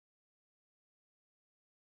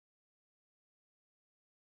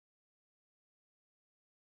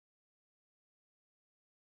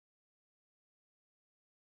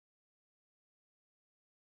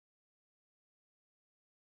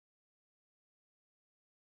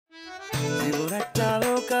জীবন একটা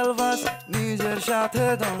local bus, নিজের সাথে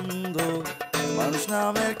দ্বন্দ্ব, মানুষ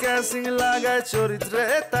নামের ক্যাসিং লাগায় চরিত্রে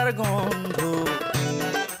তার গন্ধ।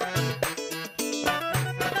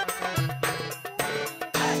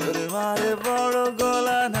 মারে বড়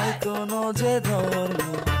গলা নাই কোনো যে ধর্ম,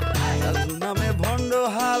 সাধু নামে ভণ্ড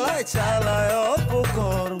হালায় চালায়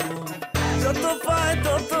অপকর্ম। যত পায়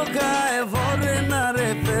তত খায় ভরে না রে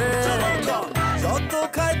পেট, যত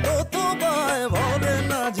খায় তত পায় ভরে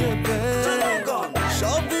না যে পেট।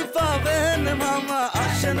 সবই পাবেন মামা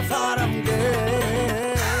আসেন ফার্মগেট।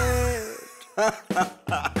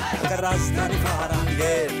 রাজধানী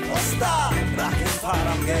ফার্মগেট, ওস্তাদ রাখেন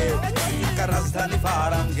ফার্মগেট। রাজধানী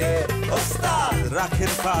ফার্মগেট, ওস্তাদ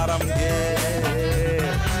রাখেন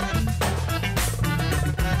ফার্মগেট।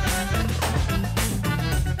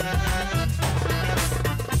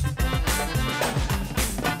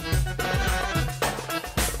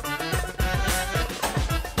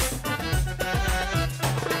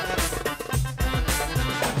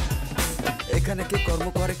 এখানে কে কর্ম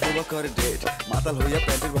করে কেউ করে ডেট, মাতাল হইয়া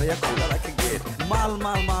প্যান্টের ভাইয়া খোলা রাখে গেট। মাল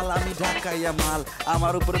মাল মাল আমি ঢাকাইয়া মাল,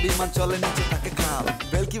 আমার উপরে বিমান চলে নিচে থাকে খাল।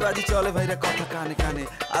 বেলকিবাজি চলে ভাইরা কথা কানে কানে,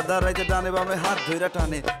 আধার রাইতে ডানে বামে হাত ধইরা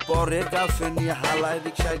টানে। পরে গার্লফ্রেন্ড নিয়ে হালায়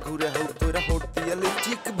রিক্সায় ঘুরে, হোট ধইরা হোট দিয়ে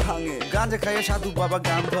লিপস্টিক ভাঙে। গাঁজা খাইয়া সাধু বাবা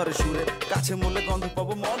গান ধরে সুরে, কাছে মরলে গন্ধ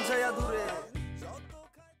পাবো মন চাইয়া দূরে।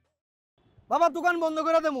 বাবা দোকান বন্ধ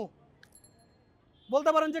করে দেবো, বলতে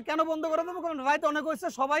পারেন যে কেন বন্ধ করে দেবো, কারণ রাইত অনেক হয়েছে,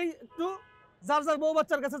 সবাই একটু যার যার বউ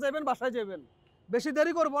বাচ্চার কাছে যাবেন, বাসায় যাবেন। বেশি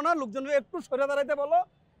দেরি করবো না, লোকজনকে একটু সরে দাঁড়াইতে বলো।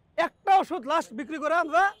 একটা ওষুধ লাস্ট বিক্রি করে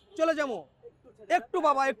আমরা চলে যাবো। একটু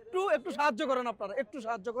বাবা একটু একটু সাহায্য করেন, আপনারা একটু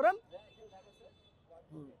সাহায্য করেন,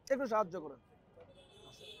 একটু সাহায্য করেন।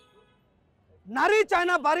 নারী চায়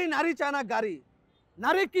না বাড়ি, নারী চায় না গাড়ি।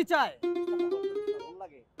 নারী কি চায়?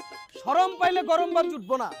 শরম পাইলে গরম ভাত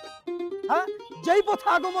জুটবো না। হ্যাঁ, যেই পথে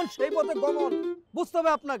আগমন সেই পথে গমন, বুঝতে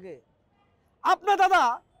হবে আপনাকে। আপনার দাদা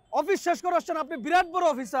অফিস শেষ করে আসছেন, আপনি বিরাট বড়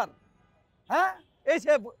অফিসার। হ্যাঁ, এই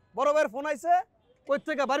সে বড় ভাইয়ের ফোন আইছে, কই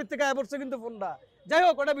থেকে বাড়ির থেকে আয় পড়ছে কিন্তু ফোনটা। যাই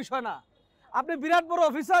হোক, ওটা বিষয় না। আপনি বিরাট বড়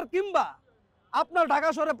অফিসার, কিংবা আপনার ঢাকা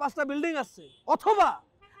শহরে 5টা বিল্ডিং আছে, অথবা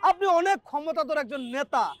আপনি অনেক ক্ষমতাধর একজন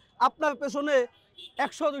নেতা, আপনার পেছনে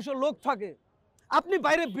 100-200 লোক থাকে, আপনি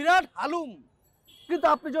বাইরে বিরাট হালুম, কিন্তু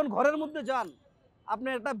আপনি যখন ঘরের মধ্যে যান, আপনি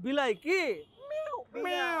একটা বিলাই কি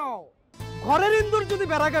ঘরের ইন্দুর যদি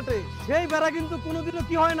বেড়া কাটে, সেই বেড়া কিন্তু কোনোদিনও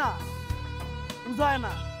কি হয় না, বুঝায়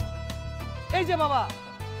না। এই যে বাবা,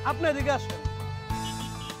 আপনি এদিকে আসেন।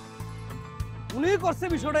 উনি করছে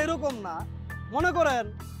বিষয়টা এরকম না, মনে করেন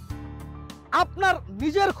আপনার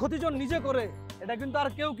নিজের ক্ষতিজন নিজে করে, এটা কিন্তু আর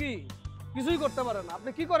কেউ কি কিছুই করতে পারে না। আপনি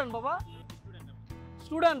কি করেন বাবা?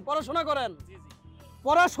 স্টুডেন্ট, পড়াশোনা করেন।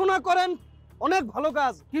 পড়াশোনা করেন, অনেক ভালো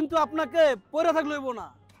কাজ, কিন্তু আপনাকে পড়ে থাকলে হইব না,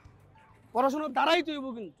 পড়াশোনার দ্বারাই তৈব।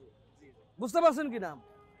 কিন্তু বুঝতে পারছেন কিনা?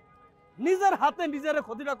 নিজের হাতে নিজের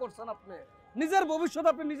ক্ষতিটা করছেন আপনি, নিজের ভবিষ্যৎ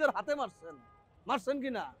আপনি নিজের হাতে মারছেন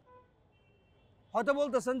কিনা? হয়তো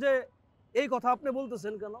বলতেছেন যে এই কথা আপনি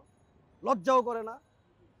বলতেছেন কেন, লজ্জাও করে না?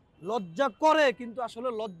 লজ্জা করে, কিন্তু আসলে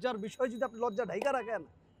লজ্জার বিষয় যদি আপনি লজ্জা ঢাইকা রাখেন,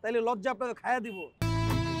 তাহলে লজ্জা আপনাকে খায়া দিব।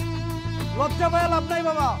 লজ্জা পায় লাভ নাই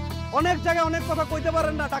বাবা। অনেক জায়গায় অনেক কথা কইতে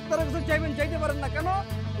পারেন না, ডাক্তারের কাছে চাইবেন, চাইতে পারেন না, কেন?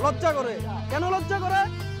 লজ্জা করে। কেন লজ্জা করে?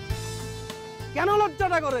 কেন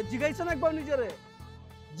লজ্জাটা করে জিগাইছেন একবার নিজেরে?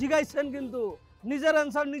 জিগাইছেন, কিন্তু নিজের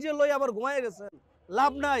অ্যান্সার নিজে লই আবার ঘুমায় গেছেন।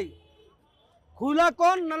 লাভ নাই। খুলা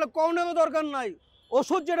কোন নাহলে কৌনেরও দরকার নাই,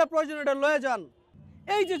 ওষুধ যেটা প্রয়োজন এটা লয়ে যান।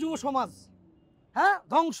 এই যে যুব সমাজ, হ্যাঁ,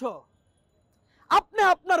 ধ্বংস। আপনি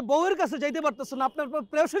আপনার বউয়ের কাছে যাইতে পারতেছেন না, আপনার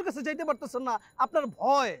প্রেয়সীর কাছে যাইতে পারতেছেন না, আপনার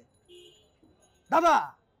ভয়। দাদা,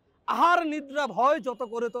 আহার নিদ্রা ভয় যত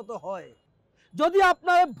করে তত হয়। যদি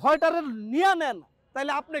আপনার ভয়টারে নিয়ে নেন,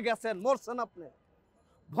 তাহলে আপনি গেছেন, মরছেন আপনি।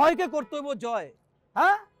 ভয়কে করতে হইব জয়।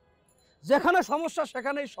 হ্যাঁ, যেখানে সমস্যা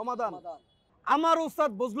সেখানেই সমাধান। আমার উস্তাদ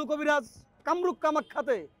বজলু কবিরাজ কামরুক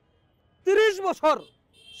কামাখ্যাতে 30 বছর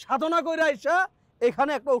সাধনা করে আইসা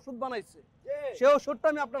এখানে একটা ওষুধ বানাইছে, সে ওষুধটা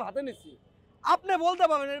আমি আপনার হাতে নিচ্ছি। আপনি বলতে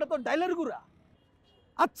পারবেন এটা তো ডাইলের গুঁড়া।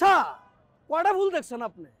 আচ্ছা, কয়টা ফুল দেখছেন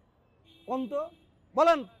আপনি? কোন তো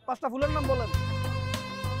বলেন, 5টা ফুলের নাম বলেন,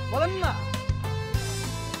 বলেন না।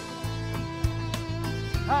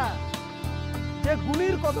 হ্যাঁ, যে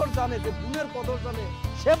গুণের কদর জানে, যে গুণের কদর জানে,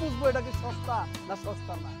 সে বুঝবো এটা কি সস্তা না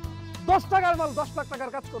সস্তা না। 10 টাকার মাল 10 লাখ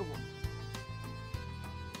টাকার কাজ করব।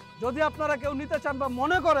 যদি আপনারা কেউ নিতে চান বা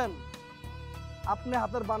মনে করেন, আপনি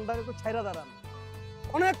হাতের বান্ডার একটু ছাইরা দাঁড়ান।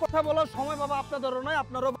 অনেক কথা বলার সময় বাবা আপনাদেরও নয়,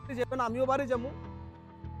 আপনারও বাড়ি যাবেন, আমিও বাড়ি যাবো।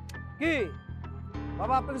 কি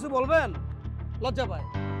বাবা, আপনি কিছু বলবেন? লজ্জা পায়,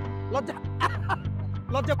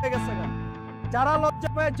 লজ্জা পেয়ে গেছে। যারা লজ্জা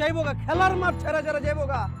পায় যাইবো গা, খেলার মাঠ ছেড়ে যারা যাইবো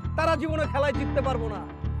গা, তারা জীবনে খেলায় জিততে পারবো না।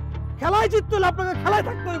 খেলায় জিততে হলে আপনাকে খেলায়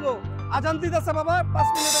থাকতে হইব। আজান দিতেছে বাবা, 5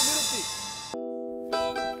 মিনিটের বিরতি।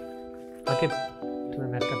 ওকে, তুমি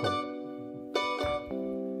ম্যাথটা করো।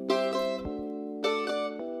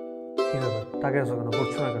 কি ব্যাপার, তাকে আছো কেন,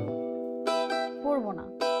 পড়ছো না কেন? পড়বো না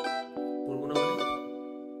পড়বো না মানে?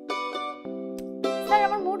 স্যার,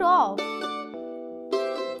 আমার মুড অফ।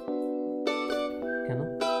 কেন?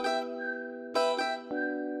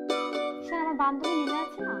 স্যার, আমার বান্ধবী নীলা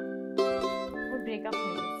আছে না, ওর ব্রেকআপ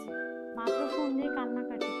হয়ে গেছে। মাত্র ফোন দিয়ে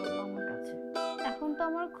কান্নাকাটি করলো আমার কাছে। এখন তো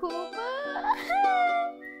আমার খুব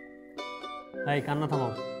এই কান্না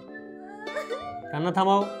থামাও, কান্না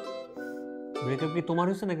থামাও। ব্রেকআপ কি তোমার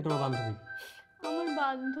হয়েছে নাকি তোমার বান্ধবী? আমার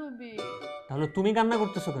বান্ধবী। তাহলে তুমি কান্না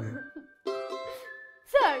করতেছো কেন?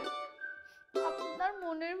 স্যার, আপনার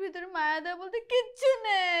মনের ভিতরে মায়া দেওয়া বলতে কিচ্ছু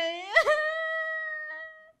নেই।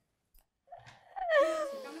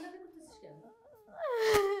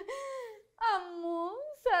 আম্মু,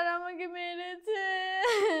 স্যার আমাকে মেরেছে।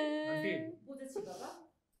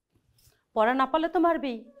 পড়া না পারলে তো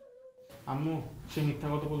মারবেই। আম্মু, সে মিথ্যা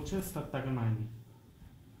কথা বলছে, স্যার তাকে মারেনি।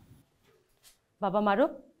 বাবা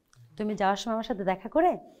মারুক, তুমি যাওয়ার সময় আমার সাথে দেখা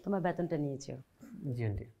করে তোমার বেতনটা নিয়ে যেও। জি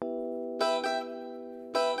আন্টি।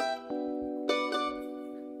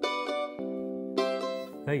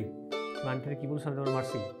 এই, তুমি আন্টির কি বলছো? আমি তোমার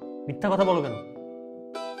মারছি? মিথ্যা কথা বলো কেন?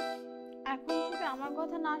 এখন থেকে আমার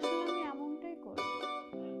কথা না শুনে আমি এমনটাই করব।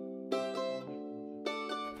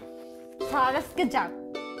 স্যার আজকে যাক,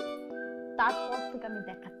 তারপর থেকে আমি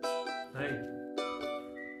দেখাচ্ছি। এই,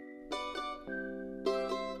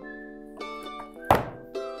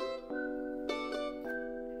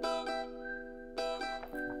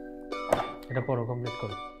 এটা পড়ো, কমপ্লিট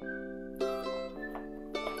করো।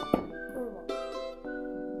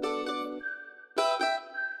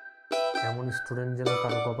 এমন স্টুডেন্ট যেন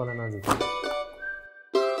কারো কপালে না জুটে।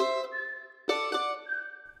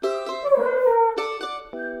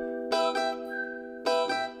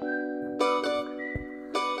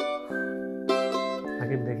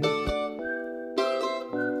 আগে দেখি।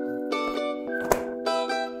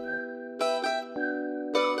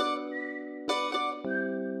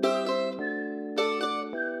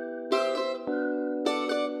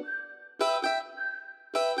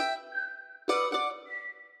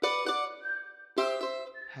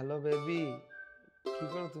 হ্যালো বেবি, কি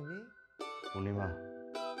করো তুমি? পূর্ণিমা,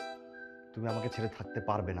 তুমি আমাকে ছেড়ে থাকতে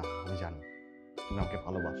পারবে না, আমি জানি। তুমি আমাকে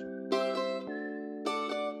ভালোবাসো।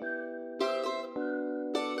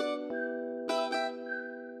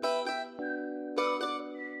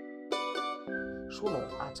 শোনো,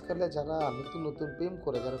 আজকালে যারা নতুন নতুন প্রেম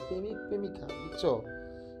করে, যারা প্রেমিক প্রেমিকা, বুঝছো,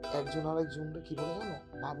 একজন আরেকজনকে কি বলে জানো?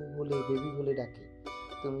 বাবু বলে, বেবি বলে ডাকে।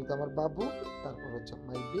 তুমি তো আমার বাবু, তারপর হচ্ছে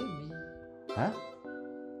মাই বেবি। হ্যাঁ,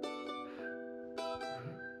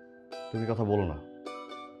 তুমি কথা বলো না।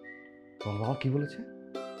 তোমার বাবা কি বলেছে?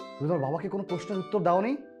 তুমি তোমার বাবাকে কোনো প্রশ্নের উত্তর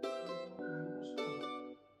দাওনি?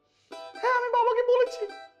 হ্যাঁ, আমি বাবাকে বলেছি,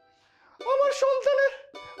 আমার সন্তানের,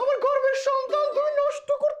 আমার গর্ভের সন্তান তুমি নষ্ট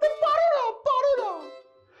করতে পারো না, পারো না।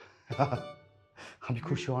 আমি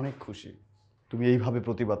খুশি, অনেক খুশি। তুমি এইভাবে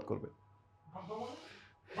প্রতিবাদ করবে,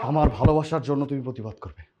 আমার ভালোবাসার জন্য তুমি প্রতিবাদ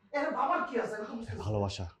করবে। বাবার কি আছে?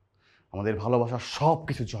 ভালোবাসা, আমাদের ভালোবাসা সব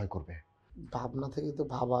কিছু জয় করবে। ভাবনা থেকেই তো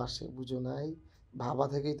ভাবা আসে, বুঝো নাই? ভাবা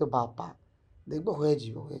থেকেই তো বাপা। দেখবো হয়ে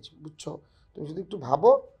যাবে, হয়ে যাবে, বুঝছো? তুমি যদি একটু ভাবো,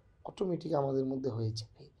 অটোমেটিক আমাদের মধ্যে হয়ে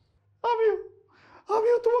যাবে।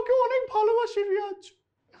 আমিও তোমাকে অনেক ভালোবাসি রিয়াজ।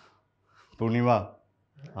 পূর্ণিমা,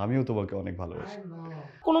 আমিও তোমাকে অনেক ভালোবাসি।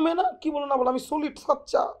 কোনো মেয়ে না, কি বলো না বলো, আমি সলিড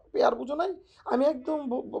সাচ্চা পেয়ার, বুঝো নাই? আমি একদম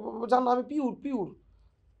জানো, আমি পিওর পিওর,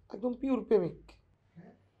 একদম পিওর প্রেমিক।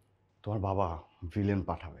 তোমার বাবা ভিলেন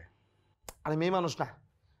পাঠাবে। আরে মেয়ে মানুষ না,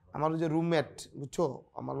 আমার ওই যে রুমমেট, বুঝছো,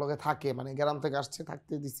 আমার লগে থাকে, মানে গ্রাম থেকে আসছে,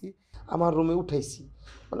 থাকতে দিছি, আমার রুমে উঠাইছি।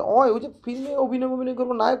 মানে ওই যে ফিল্মে অভিনয়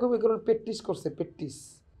করবো, নায়ক হবে, কারণ প্র্যাকটিস করছে, প্র্যাকটিস।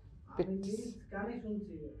 গানে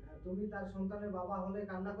শুনছি তুমি তার সন্তানের বাবা হলে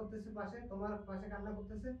কান্না করতেছে, পাশে তোমার পাশে কান্না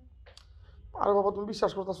করতেছে। আরে বাবা, তুমি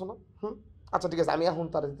বিশ্বাস করতেছো না? আচ্ছা ঠিক আছে, আমি এখন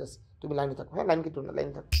তারা দিতেছি, তুমি লাইনে থাকো। হ্যাঁ, লাইন কেটো না,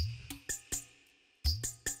 লাইনে থাকো।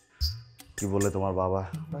 কি বললে তোমার বাবা?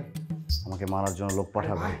 আমাকে মারার জন্য লোক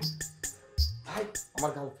পাঠাবে? ভাই,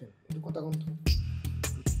 আমার গার্লফ্রেন্ড, একটু কথা কম তো।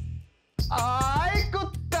 আই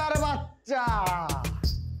কুত্তার বাচ্চা,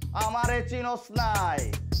 আমারে চিনস নাই,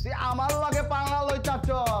 তুই আমার লগে পাঙ্গা লইতাছ,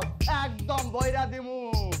 একদম বইরা দিমু।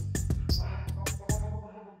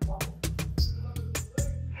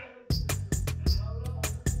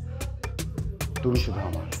 তুমি শুধু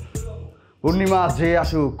আমার, পূর্ণিমা যে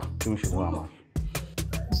আসুক, তুমি শুধু আমার।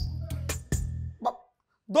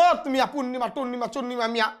 দর তুমি পূর্ণিমা টুর্ণিমা চূর্ণিমা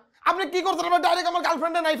মিয়া, আপনি কি করছেন? আপনি ডাইরেক্ট আমার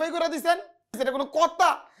গার্লফ্রেন্ডে নাইফাই করে দিচ্ছেন, সেটা কোনো কথা?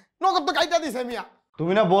 নগদ তো গাইটা দিছে মিয়া।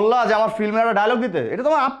 তুমি না বললা যে আমার ফিল্মের একটা ডায়লগ দিতে, এটা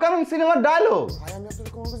তোমার আপকামিং সিনেমার ডায়লগ। ভাই আমি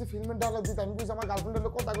আপনাকে কোন কিছু ফিল্মের ডায়লগ দিতে, আমি কইছি আমার গার্লফ্রেন্ডের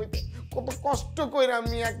লোক কথা কইতে, কত কষ্ট কইরা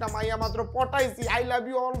আমি একটা মাইয়া মাত্র পটাইছি, আই লাভ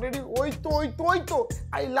ইউ অলরেডি, ওই তো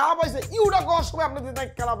আই লাভ আইছে ইউডা কর সময় আপনি দিতে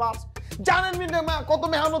খেলা বাস জানেন মিনে মা কত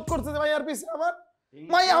মেহনত করছে মাইয়ার পিছে আমার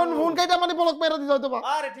মাইয়া এখন ফোন কাইটা মানে বলক মেরা দিতে হয়তো বা।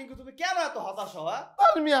 আরে টিঙ্কু তুমি কেন এত হতাশ হওয়া?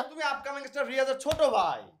 আর মিয়া তুমি আপকামিং স্টার রিয়াজের ছোট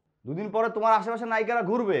ভাই, দুদিন পরে তোমার আশেপাশে নায়িকারা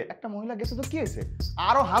ঘুরবে, একটা মহিলা গেছে তো কি হয়েছে,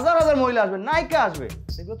 আরো হাজার হাজার মহিলা আসবে, নায়িকা আসবে,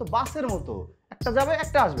 এগুলো তো বাসের মতো, একটা যাবে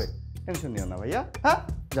একটা আসবে, টেনশন নিও না ভাইয়া। হ্যাঁ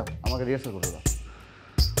যাও আমাকে রিহার্সাল করতে দাও।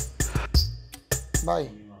 ভাই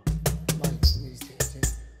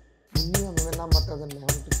নাম্বারটা দেন না,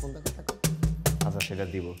 একটু ফোন দেখা থাকো। আচ্ছা সেটা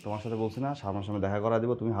দিব, তোমার সাথে বলছি না সামনাসামনি দেখা করা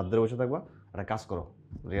দিব, তুমি হাত ধরে বসে থাকবা। একটা কাজ করো,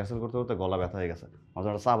 রিহার্সাল করতে করতে গলা ব্যথা হয়ে গেছে, আমার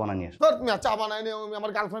একটা চা বানাই নিয়ে আসো। চা বানাই নিয়ে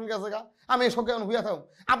আমার গার্লফ্রেন্ড কাছে গা, আমি এসব কেন হুইয়া থাকুন,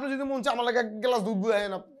 আপনি যদি মন চায় আমার লাগে এক গ্লাস দুধ বুঝাই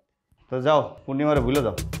না। তো যাও পূর্ণিমারে ভুলে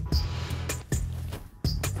যাও।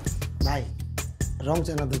 ভাই রং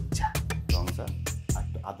চা না দুধ চা? রং চা আর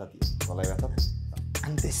একটু আদা দিয়ে, গলায় ব্যথা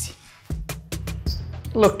আনতেছি।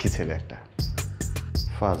 লক্ষ্মী ছেলে একটা,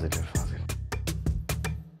 ফাজিলের ফাজিল।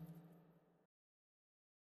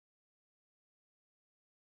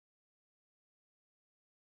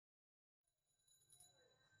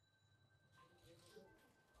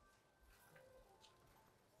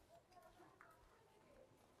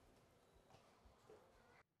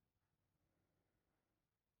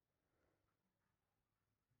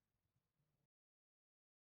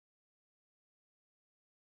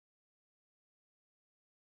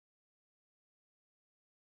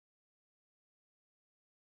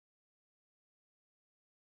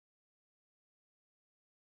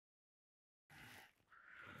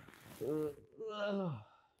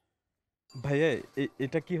 ভাইয়া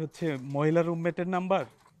এটা কি হচ্ছে মহিলা রুমমেটের নাম্বার?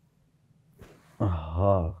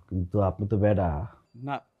 হ্যাঁ কিন্তু আপনি তো বেডা।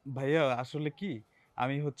 না ভাইয়া আসলে কি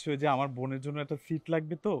আমি হচ্ছে ওই যে আমার বোনের জন্য একটা সিট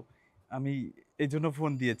লাগবে, তো আমি এই জন্য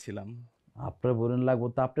ফোন দিয়েছিলাম। আপনার বোনের লাগবো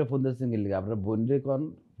তো আপনি ফোন দিয়েছেন কি লিগে? আপনার বোনরে কোন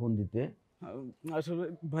ফোন দিতে? আসলে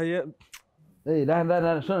ভাইয়া এই রান রান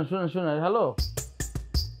রান শুনুন হ্যালো।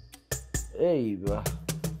 এই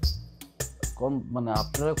কোন মানে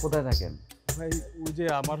আপনারা কোথায় থাকেন? ভাই ওই যে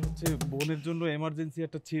আমার হচ্ছে বোনের জন্য এমার্জেন্সি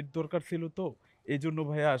একটা সিট দরকার ছিল, তো এই জন্য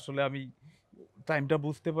ভাইয়া আসলে আমি টাইমটা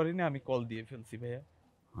বুঝতে পারিনি, আমি কল দিয়ে ফেলছি ভাইয়া।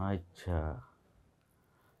 আচ্ছা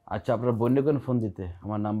আচ্ছা আপনার বোনরে কোন ফোন দিতে,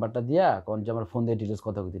 আমার নাম্বারটা দিয়া কোন যে আমার ফোন দিয়ে ডিটেলস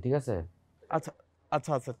কথা কইতে, ঠিক আছে? আচ্ছা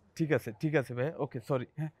আচ্ছা আচ্ছা ঠিক আছে ভাইয়া, ওকে সরি।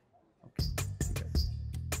 হ্যাঁ ওকে ঠিক আছে।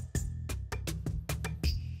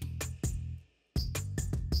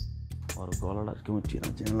 ওর গলাটা কেমন চেনা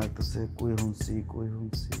চেনা লাগতেছে, কই শুনছি।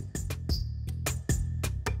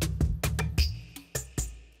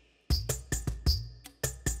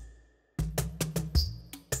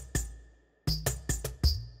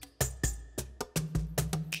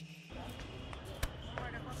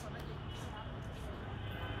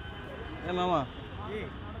 এ মামা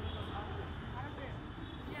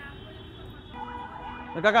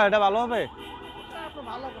কাকা এটা ভালো হবে?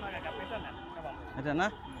 এটা না,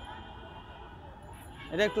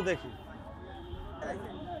 এটা একটু দেখি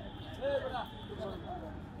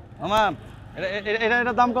মামা।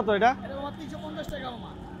 এটার দাম কত? এটা 350 টাকা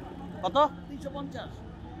মামা। কত? 350।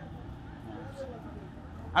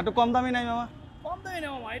 আর একটু কম দামি নাই মামা? কম দামি না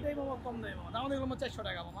মামা, এটাই মামা কম দামি মামা। দাম দেখলো 400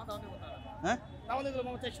 টাকা মামা, দাম দেখলো না। হ্যাঁ দাম দেখলো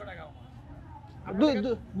মামা 400 টাকা মামা।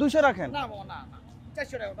 200 রাখেন না মামা না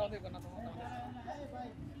 400 টাকা দাম দেখলো না মামা।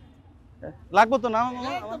 লাগবো তো না মামা?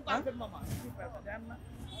 একদম পারফেক্ট মামা, পারফেক্ট জান না।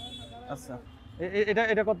 আচ্ছা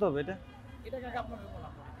এটা কত হবে? এটা কাকা আপনার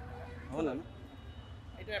বললাম বলেন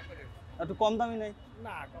এটা আপনাদের একটু কম দামি নাই?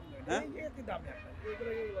 না কম দামি, হ্যাঁ এই দাম আপনার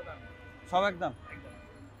এগুলো দাম সব একদম।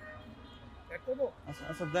 এক করবো? আচ্ছা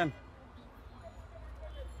আচ্ছা দেন।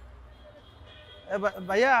 এ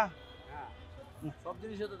ভাইয়া সব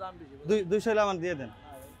জিনিসের তো দাম বেশি। 200 হলে আমার দিয়ে দেন।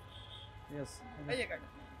 ঠিক আছে এই যে কাকা।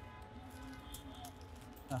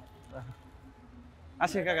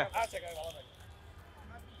 আসি কাকা। আচ্ছা কাকা ভালো থাকবেন।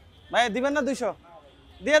 ভাইয়া দিবেন না 200?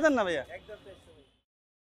 দিয়ে দেন না ভাইয়া। একদম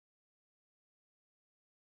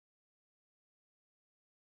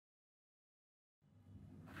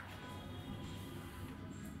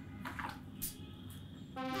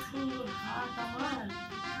সুন্দর হাত আমার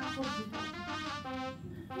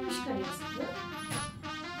পরিষ্কারই আছে তো।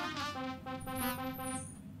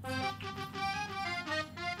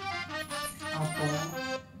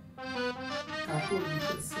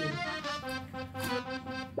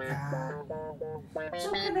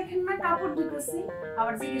 চোখে দেখেন না কাপড় ধুতেছি,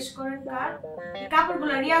 আবার জিজ্ঞেস করেন কার? এই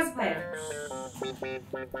কাপড়গুলো রিয়াজ ভাইয়ের।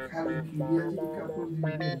 খালি কি রিয়াজের কাপড়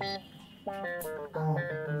দিবেন? আমার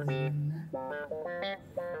কাপড় দিবেন না?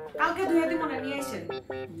 কালকে ধুয়ে দিব না, নিয়ে আসেন।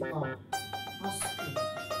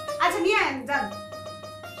 আচ্ছা নিয়ে আন, যান।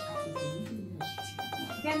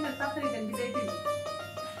 দেন না, তাড়াতাড়ি দেন, ভিজাই দিন।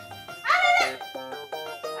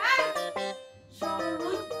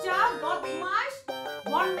 সর্বোচ্চা বদমাশ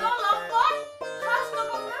বন্ড লম্পট শাস্ত্র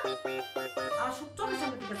কম না। আমার সব চোখের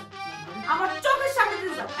সামনে থেকে যাও, আমার চোখের সামনে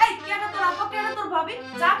থেকে যাও। এই কেন তোর আপা, কেন তোর ভাবি,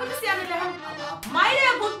 যা কইতেছি আমি লেখাম মাইরে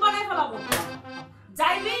ভূত বানাই ফেলাবো।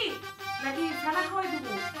 যাইবি নাকি খানা খাওয়াই দিব?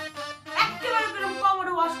 একেবারে এরকম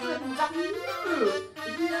কোমরে ওয়াশ করে দিব।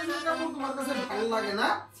 কাপড় তোমার কাছে ভালো লাগে না,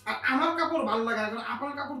 আর আমার কাপড় ভালো লাগে না।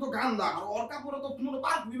 আপনার কাপড় তো গান্দা, আর ওর কাপড়ে তো কোনো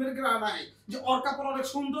পারফিউমের গ্রান নাই যে ওর কাপড় অনেক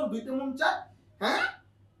সুন্দর, ধুইতে মন চায়। হ্যাঁ,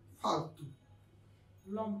 ফালতু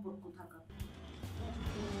লম্পট কোথাকার।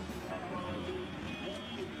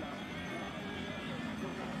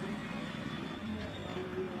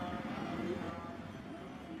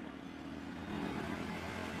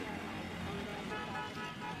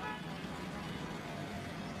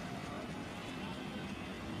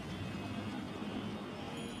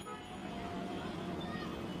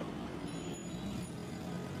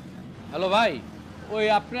 হ্যালো ভাই, ওই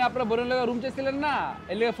আপনি আপনার বোনের লগে রুম চাইছিলেন না,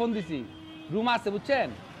 এর লগে ফোন দিছি। রুম আছে বুঝছেন?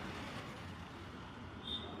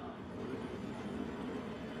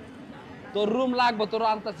 তোর রুম লাগবো, তোর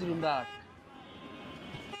আনতাছি রুম রাখ।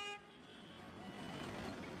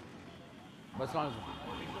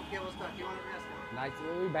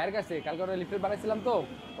 ওই বাইরের কাছে কালকে ওরা লিফলেট বানাইছিলাম তো,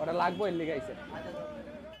 ওটা লাগবো, এর লেগে আইছে।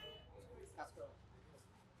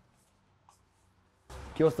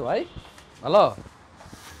 কি অবস্থা ভাই? ভালো?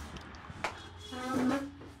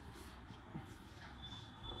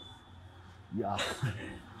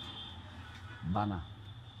 বানা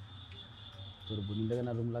তোর বোনের লাগে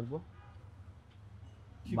না রুম লাগবো?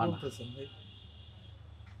 কি বলতেছেন ভাই?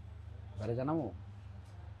 বাইরে জানাবো,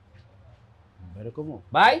 বাইরে কমো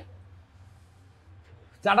ভাই।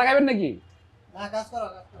 চাটা খাবেন নাকি? না, কাজ করো,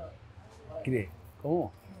 কাজ করো। কিরে কমো?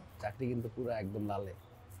 চাকরি কিন্তু পুরো একদম লালে।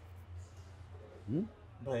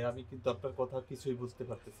 ভাই আমি কিন্তু আপনার কথা কিছুই বুঝতে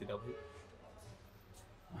পারতেছি না ভাই।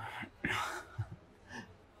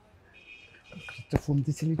 ফোন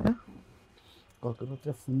দিছিলি না?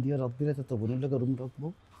 কলকাতা ফোন দিয়ে রাত দিলে তো বোনের লোক রুম রাখবো।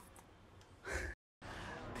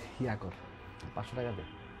 ইয়া কর, 500 টাকা দে।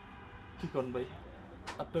 কি কোন ভাই,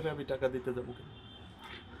 আপনাকে আমি টাকা দিতে যাবো কেন?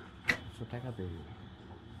 500 টাকা দে।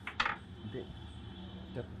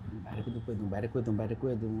 বাইরে কিন্তু কই দিম, বাইরে কই দিম, বাইরে কই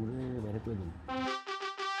দিম রে, বাইরে কই দিম।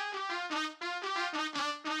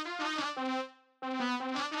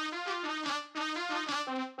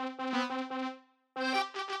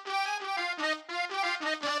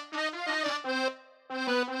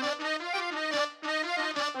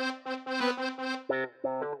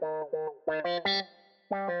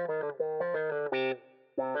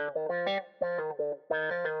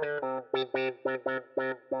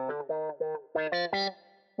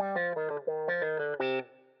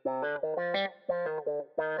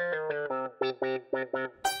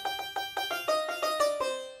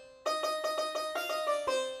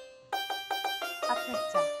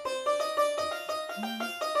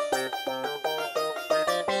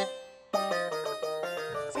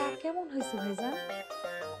 কেমন হয়েছে ভাইজান?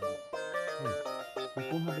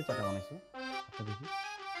 কোন হাতে চাটা বানাইছো? আচ্ছা দেখি।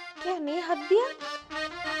 কেন এই হাত দিয়া?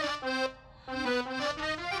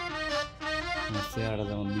 চেহারাটা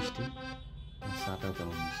যেমন মিষ্টি, চাটাও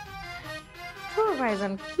তেমন মিষ্টি। তোর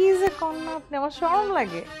ভাইজান কি যে কন্যা আপনি, আমার শরম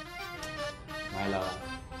লাগে। মাইলা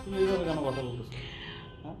তুমি এইভাবে কেন কথা বলতেছো?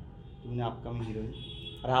 হ্যাঁ, তুমি আপকামিং হিরোইন।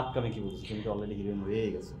 আরে আপকামিং কি বলছো? তুমি তো অলরেডি হিরোইন হয়ে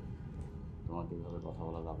গেছো। তোমাকে এইভাবে কথা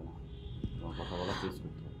বলা যাবে না, তোমার কথা বলা চেঞ্জ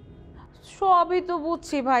করতে হবে। সবই তো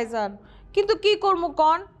বুঝছি ভাইজান, কিন্তু কি করবো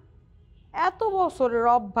কন? এত বছরের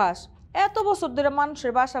অভ্যাস, এত বছর ধরে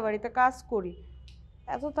মানুষের বাসা বাড়িতে কাজ করি,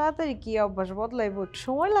 এত তাড়াতাড়ি কি অভ্যাস বদলাইব? একটু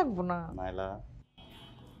সময় লাগবো না? নাইলা,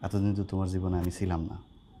 এতদিন তো তোমার জীবনে আমি ছিলাম না,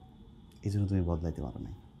 এই জন্য তুমি বদলাইতে পারো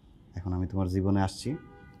নাই। এখন আমি তোমার জীবনে আসছি,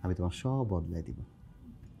 আমি তোমার সব বদলাই দিব।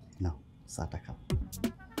 নাও চাটা খাও।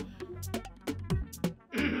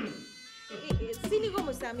 চিনি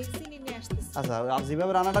কমেছে, আমি চিনি নিয়ে আসতেছি। আচ্ছা, আর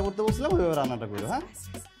যেভাবে রান্নাটা করতে বলছিলাম ওইভাবে রান্নাটা করো। হ্যাঁ,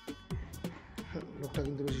 লোকটা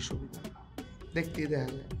কিন্তু বেশি সুবিধা না, দেখতেই দেখা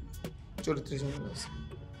যায় চরিত্রে ঝামেলা আছে।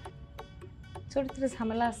 চরিত্রে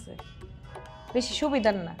ঝামেলা আছে, বেশি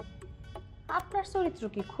সুবিধার না। আপনার চরিত্র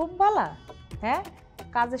কি খুব ভালো? হ্যাঁ,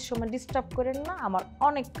 কাজের সময় ডিস্টার্ব করেন না, আমার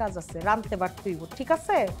অনেক কাজ আছে, রাঁধতে পারতেই। ঠিক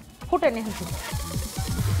আছে, ফুটে নিয়ে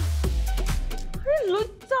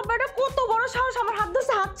লজ্জা বেটা, কত বড় সাহস! আমার হাত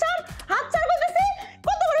ধরছে, হাত ছাড়, হাত ছাড় বলতেছি।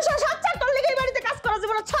 কত বড় সাহস, হাত ছাড়! তোর লেগে এই বাড়িতে কাজ করা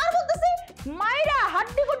যাবে না, ছাড় বলতেছি। মাইরা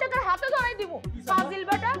হাড্ডি ফুটে তোর হাতে ধরাই দিব, ফাজিল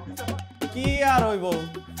বেটা। কি আর হইব,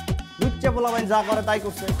 লুচ্চা পোলা ভাই যা করে তাই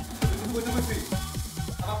করছে।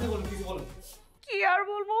 আপনি বলুন, কিছু বলুন। কি আর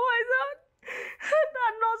বলবো ভাইজান,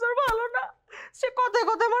 তার নজর ভালো না। সে কথায়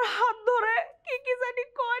কথায় আমার হাত ধরে কি কি জানি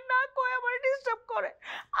কয় না কয় আমার ডিস্টার্ব করে।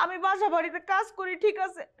 আমি বাসা বাড়িতে কাজ করি ঠিক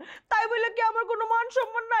আছে, তাই বলে কি আমার কোনো মান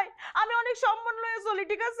সম্মান নাই? আমি অনেক সম্মান লয়ে চলি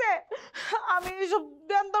ঠিক আছে। আমি এইসব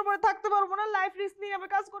ধ্যান দরবারে থাকতে পারবো না, লাইফ রিস্ক নিয়ে আমি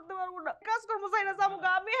কাজ করতে পারবো না। কাজ করবো চাই না যাবো,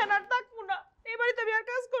 আমি হ্যাঁ আর থাকবো না এই বাড়িতে, আমি আর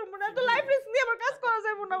কাজ করবো না। তো লাইফ রিস্ক নিয়ে আমার কাজ করা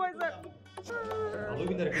যাবো না ভাইজান।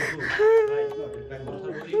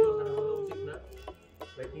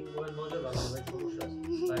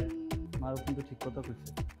 মারুক কিন্তু ঠিক কথা কইছে।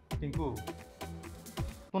 টিঙ্কু,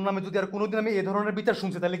 তোর নামে যদি আর কোনোদিন আমি এই ধরনের বিচার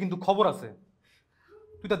শুনছি তাহলে কিন্তু খবর আছে,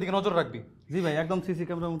 তুই তার দিকে নজর রাখবি। জি ভাই, একদম সিসি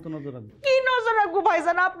ক্যামেরার মতো নজর রাখবো। কি নজর রাখবো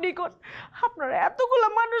ভাইজান আপনি কোন? আপনারা এতগুলা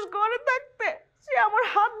মানুষ ঘরে থাকতে সে আমার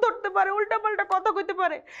হাত ধরতে পারে, উল্টাপাল্টা কথা কইতে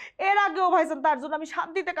পারে। এর আগেও ভাইজান তার জন্য আমি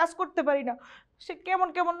শান্তিতে কাজ করতে পারি না। সে কেমন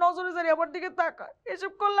কেমন নজরে জারি আমার দিকে তাকায়।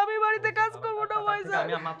 এসব করলে আমি বাড়িতে কাজ করবো না ভাইজান।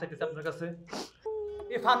 আমি মাপ চাইতেছি আপনার কাছে।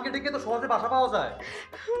 এই ফার্মগেটে গিয়ে তো সহজে বাসা পাওয়া যায়।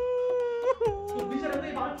 তোর বিচারে তো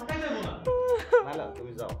এই বাড়ি থাকাই যাবো না। নালা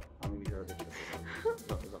তুমি যাও, আমি বিচারে দেখতে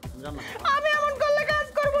যাও। আমি এমন করলে কাজ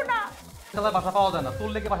করবো না। তাহলে বাসা পাওয়া যায় না, তোর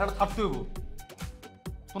লেগে বাসাটা ছাড়তে হইব।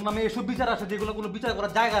 তোর নামে এসব বিচার আসে যেগুলো কোনো বিচার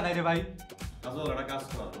করার জায়গা নাই রে ভাই। আসল একটা কাজ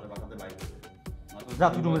কর, তোরে বাসাতে বাইরে যা,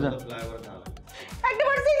 তুই রুমে যা।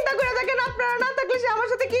 একবার চিন্তা করে দেখেন আপনারা না থাকলে সে আমার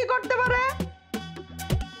সাথে কি করতে পারে।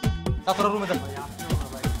 তারপরে রুমে যা।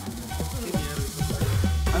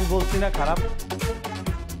 আমি বলছি না খারাপ।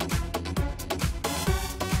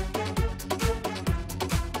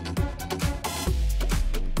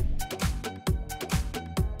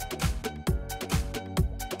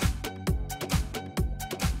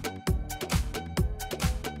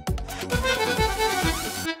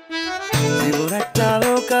 জীবন একটা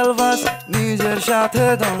লোকাল বাস, নিজের সাথে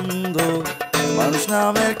দ্বন্দ্ব, মানুষ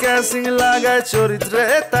নামের ক্যাসিং লাগায় চরিত্রে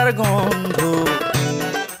তার গন্ধ।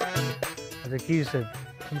 আচ্ছা কি স্যার,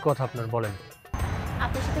 কি কথা আপনার বলেন?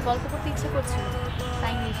 আপনার সাথে গল্প করতে ইচ্ছে করছিল,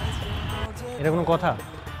 তাই নিয়ে এসেছি। এটা কোনো কথা?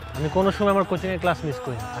 আমি কোনো সময় আমার কোচিংয়ের ক্লাস মিস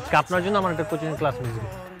করি না। আজকে আপনার জন্য আমার একটা কোচিংয়ের ক্লাস মিস করি।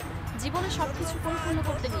 জীবনে সবকিছু পরিপূর্ণ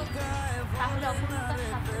করতে নেই, তাহলে অপূর্ণতার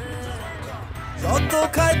স্বাদ যত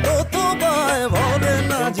খায় তত পায়, ভরে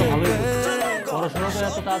না জমে। পড়াশোনা তো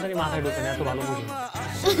এত তাড়াতাড়ি মাথায় ঢোকে না, এত ভালো বুঝি না।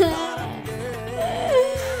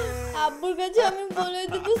 আব্বুর কাছে আমি বলে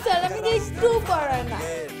দেব স্যার আমাকে একটু পড়ায় না,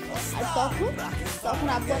 আর তখন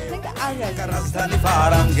আব্বু আপনাকে আর রাজধানী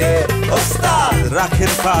ফার্মগেট, ওস্তাদ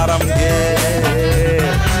রাখেন ফার্মগেট।